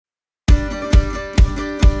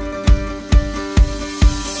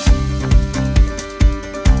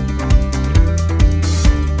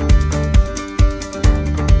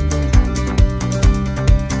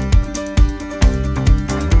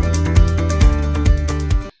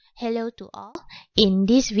Hello to all. In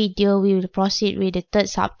this video, we will proceed with the third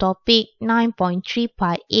subtopic 9.3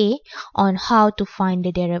 part A on how to find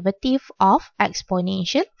the derivative of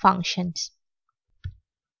exponential functions.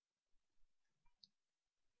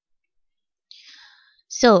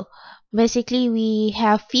 So, basically we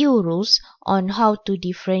have few rules on how to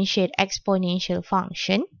differentiate exponential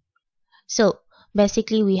function. So,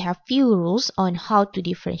 basically we have few rules on how to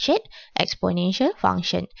differentiate exponential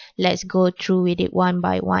function. Let's go through with it one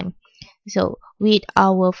by one. So with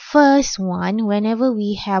our first one, whenever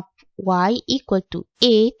we have y equal to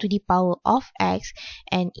a to the power of x,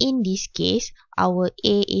 and in this case our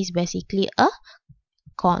a is basically a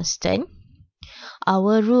constant,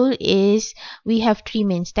 our rule is we have three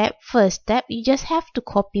main steps. First step, you just have to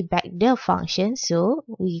copy back the function. So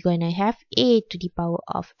we're gonna have a to the power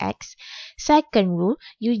of x. Second rule,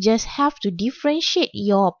 you just have to differentiate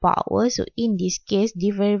your power. So in this case,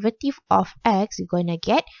 derivative of x, you're gonna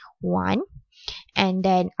get 1. And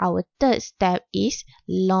then our third step is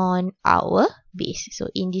ln our base. So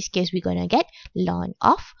in this case, we're gonna get ln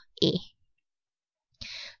of a.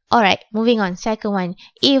 Alright, moving on. Second one,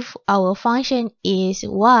 if our function is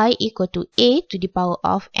y equal to a to the power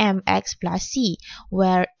of mx plus c,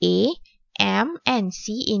 where a, m, and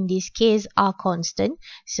c in this case are constant.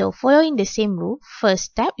 So following the same rule, first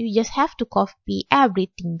step, you just have to copy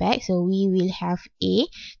everything back. So we will have a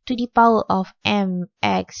to the power of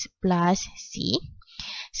mx plus c.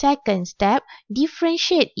 Second step,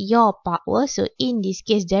 differentiate your power. So in this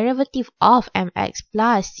case, derivative of mx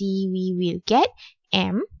plus c, we will get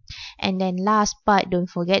m. And then last part, don't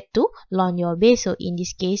forget to ln your base. So in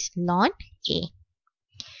this case, ln a.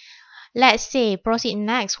 Let's say, proceed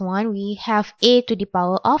next one, we have a to the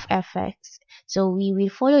power of fx. So we will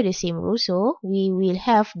follow the same rule. So we will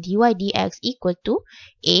have dy dx equal to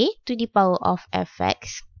a to the power of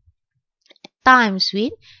fx times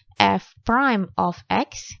with f prime of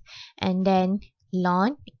x and then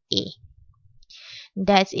ln a.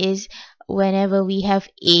 That is whenever we have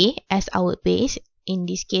a as our base. In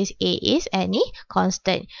this case, a is any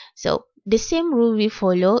constant. So the same rule we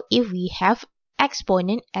follow if we have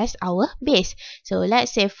exponent as our base. So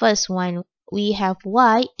let's say first one, we have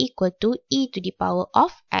y equal to e to the power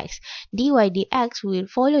of x. Dy dx will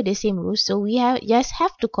follow the same rule. So we just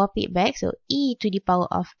have to copy it back. So e to the power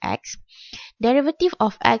of x. Derivative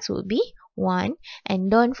of x will be 1, and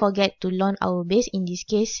don't forget to ln our base, in this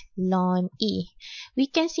case ln e. We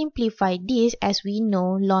can simplify this as we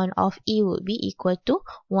know ln of e would be equal to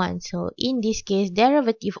 1. So in this case,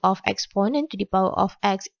 derivative of exponent to the power of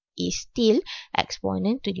x is still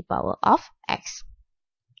exponent to the power of x.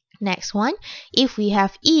 Next one, if we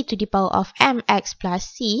have e to the power of mx plus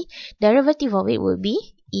c, derivative of it will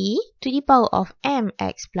be e to the power of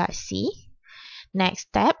mx plus c. Next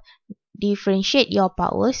step, differentiate your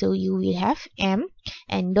power. So you will have m,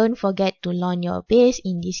 and don't forget to ln your base,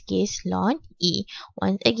 in this case ln e.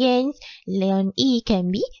 Once again, ln e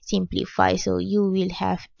can be simplified. So you will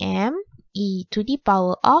have m e to the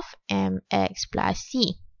power of mx plus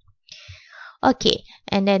c. Okay,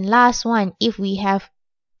 and then last one, if we have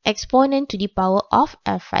exponent to the power of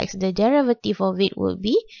fx, the derivative of it will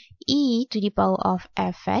be e to the power of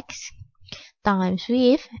fx times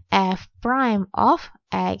with f prime of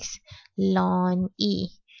x ln e.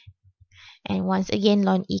 And once again,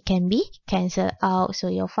 ln e can be cancelled out. So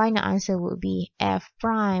your final answer will be f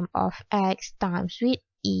prime of x times with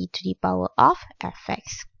e to the power of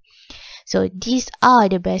fx. So these are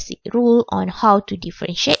the basic rules on how to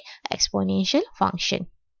differentiate exponential function.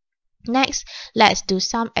 Next, let's do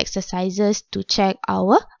some exercises to check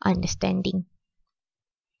our understanding.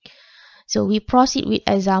 So we proceed with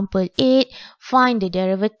example 8. Find the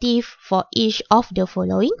derivative for each of the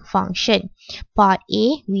following function. Part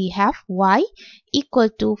A, we have y equal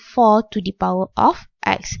to 4 to the power of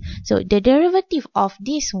x. So the derivative of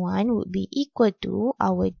this one would be equal to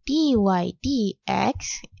our dy dx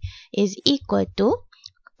is equal to,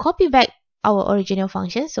 copy back our original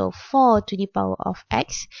function, so 4 to the power of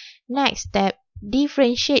x. Next step,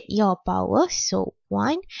 differentiate your power, so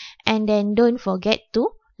 1, and then don't forget to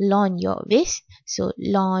ln your base, so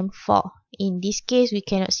ln 4. In this case, we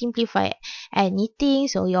cannot simplify anything,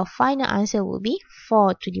 so your final answer will be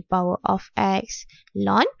 4 to the power of x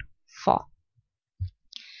ln 4.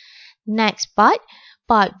 Next part,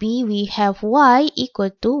 part B, we have y equal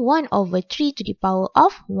to 1 over 3 to the power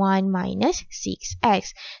of 1 minus 6x.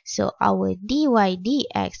 So our dy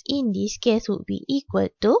dx in this case would be equal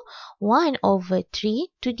to 1 over 3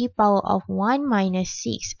 to the power of 1 minus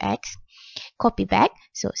 6x. Copy back.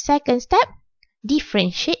 So second step,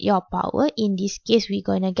 differentiate your power. In this case, we're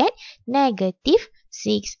gonna get negative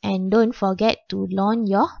 6, and don't forget to ln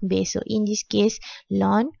your base. So in this case,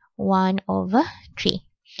 ln 1 over 3.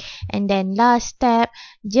 And then last step,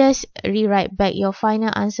 just rewrite back your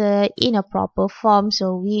final answer in a proper form.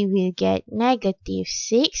 So we will get negative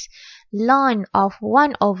 6 ln of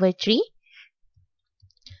 1 over 3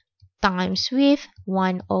 times with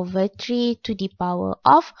 1 over 3 to the power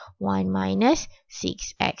of 1 minus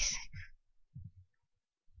 6x.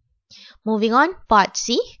 Moving on, part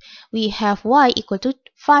C, we have y equal to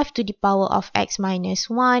 5 to the power of x minus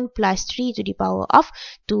 1 plus 3 to the power of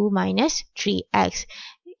 2 minus 3x.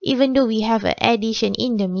 Even though we have an addition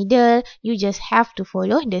in the middle, you just have to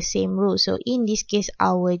follow the same rule. So in this case,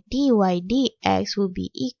 our dy dx will be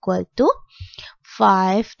equal to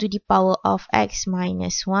 5 to the power of x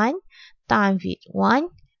minus 1 times with 1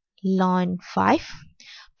 ln 5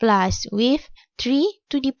 plus with 3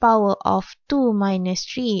 to the power of 2 minus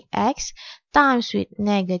 3x times with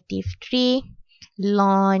negative 3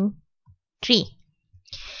 ln 3.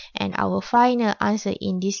 And our final answer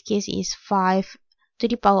in this case is 5 to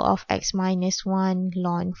the power of x minus 1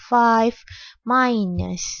 ln 5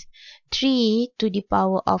 minus 3 to the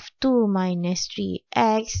power of 2 minus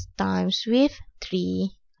 3x times with 3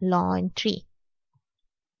 ln 3.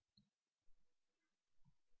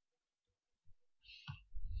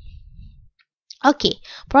 Okay,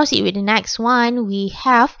 proceed with the next one. We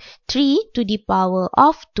have 3 to the power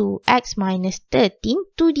of 2x minus 13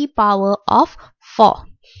 to the power of 4.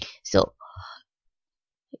 So,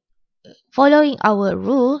 following our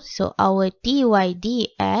rule, so our dy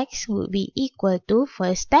dx would be equal to,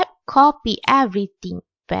 first step, copy everything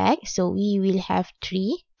back. So we will have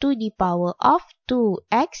 3 to the power of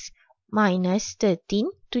 2x minus 13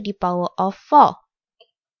 to the power of 4.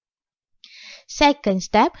 Second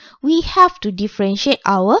step, we have to differentiate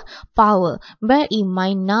our power. Bear in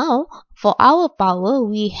mind now, for our power,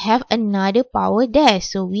 we have another power there.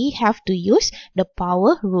 So we have to use the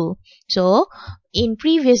power rule. So in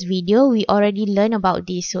previous video, we already learned about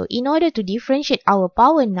this. So in order to differentiate our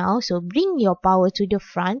power now, so bring your power to the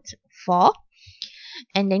front, 4.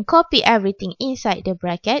 And then copy everything inside the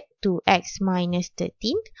bracket, 2x minus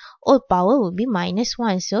 13. All power will be minus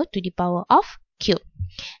 1. So to the power of cube.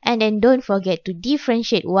 And then don't forget to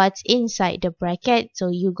differentiate what's inside the bracket. So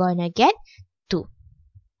you're gonna get 2.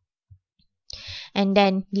 And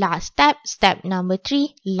then last step, step number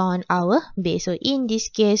 3, ln our base. So in this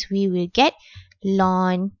case, we will get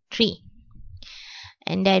ln 3.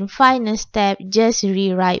 And then final step, just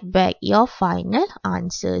rewrite back your final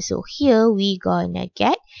answer. So here we gonna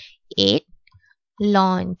get 8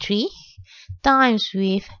 ln 3 times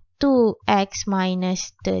with 2x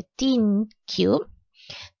minus 13 cube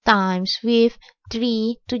times with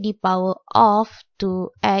 3 to the power of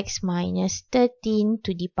 2x minus 13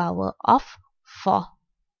 to the power of 4.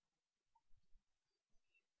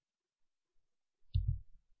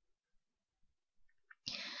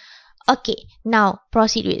 Okay, now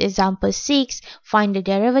proceed with example 6. Find the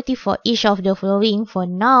derivative for each of the following. For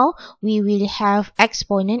now, we will have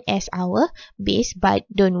exponent as our base, but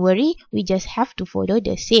don't worry, we just have to follow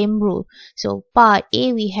the same rule. So part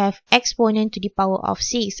A, we have exponent to the power of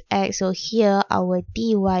 6x. So here our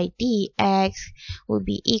dy dx will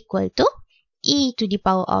be equal to e to the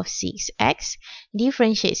power of 6x.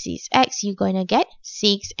 Differentiate 6x, you're gonna get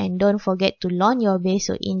 6, and don't forget to ln your base.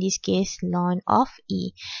 So in this case, ln of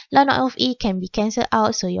e. Ln of e can be cancelled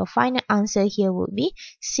out, so your final answer here would be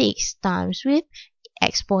 6 times with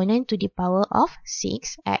exponent to the power of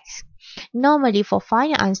 6x. Normally for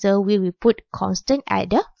final answer, we will put constant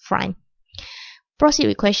at the front. Proceed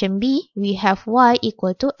with question B. We have y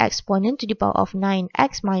equal to exponent to the power of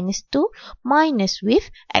 9x minus 2 minus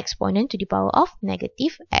with exponent to the power of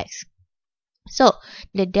negative x. So,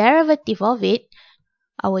 the derivative of it,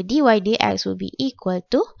 our dy dx will be equal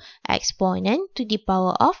to exponent to the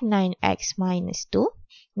power of 9x minus 2.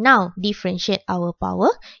 Now, differentiate our power,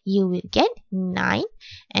 you will get 9,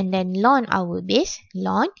 and then ln our base,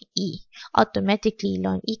 ln e. Automatically,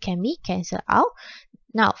 ln e can be cancelled out.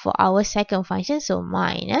 Now, for our second function, so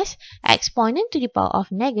minus exponent to the power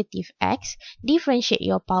of negative x, differentiate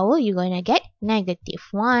your power, you're going to get negative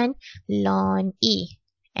 1 ln e,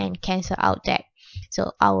 and cancel out that.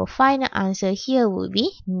 So, our final answer here will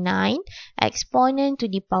be 9 exponent to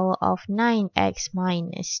the power of 9x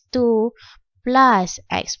minus 2 plus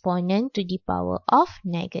exponent to the power of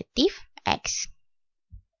negative x.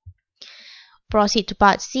 Proceed to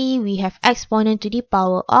part C. We have exponent to the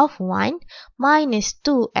power of 1 minus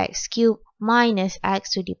 2x cubed minus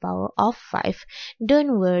x to the power of 5.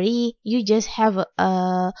 Don't worry, you just have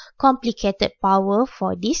a complicated power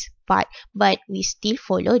for this part, but we still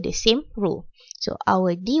follow the same rule. So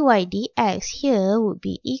our dy dx here would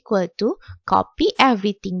be equal to, copy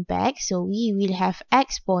everything back. So we will have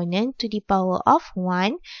exponent to the power of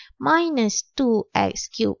 1 minus 2x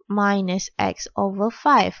cubed minus x over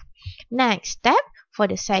 5. Next step, for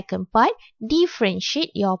the second part, differentiate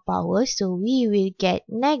your power. So we will get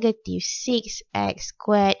negative 6x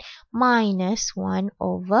squared minus 1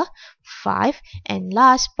 over 5. And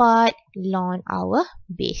last part, ln our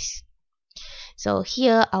base. So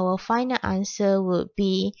here our final answer would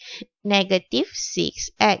be negative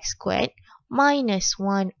 6x squared minus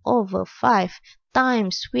 1 over 5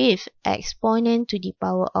 times with exponent to the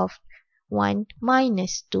power of 1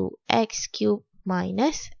 minus 2x cubed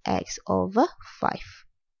minus x over 5.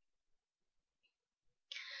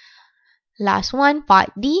 Last one, part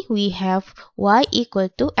D, we have y equal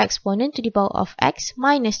to exponent to the power of x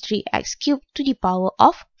minus 3x cubed to the power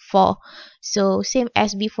of 4. So same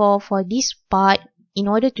as before for this part, in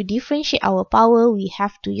order to differentiate our power, we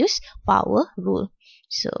have to use power rule.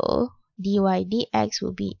 So dy dx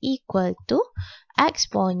will be equal to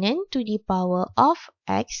exponent to the power of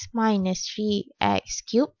x minus 3x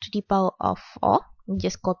cubed to the power of 4.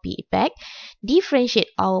 Just copy it back. Differentiate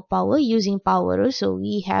our power using power rule. So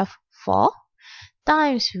we have 4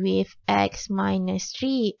 times with x minus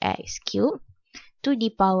 3x cubed to the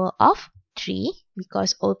power of 3,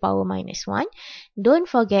 because all power minus 1. Don't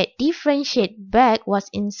forget, differentiate back what's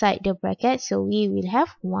inside the bracket. So we will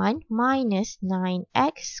have 1 minus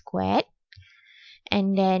 9x squared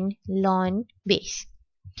and then ln base.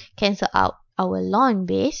 Cancel out our ln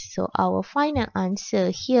base. So our final answer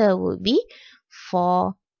here would be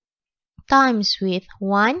 4 times with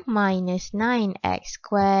 1 minus 9x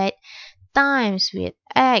squared times with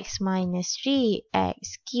x minus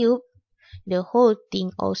 3x cubed, the whole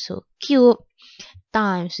thing also cubed,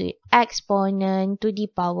 times with exponent to the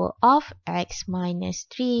power of x minus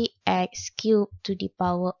 3x cubed to the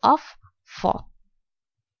power of 4.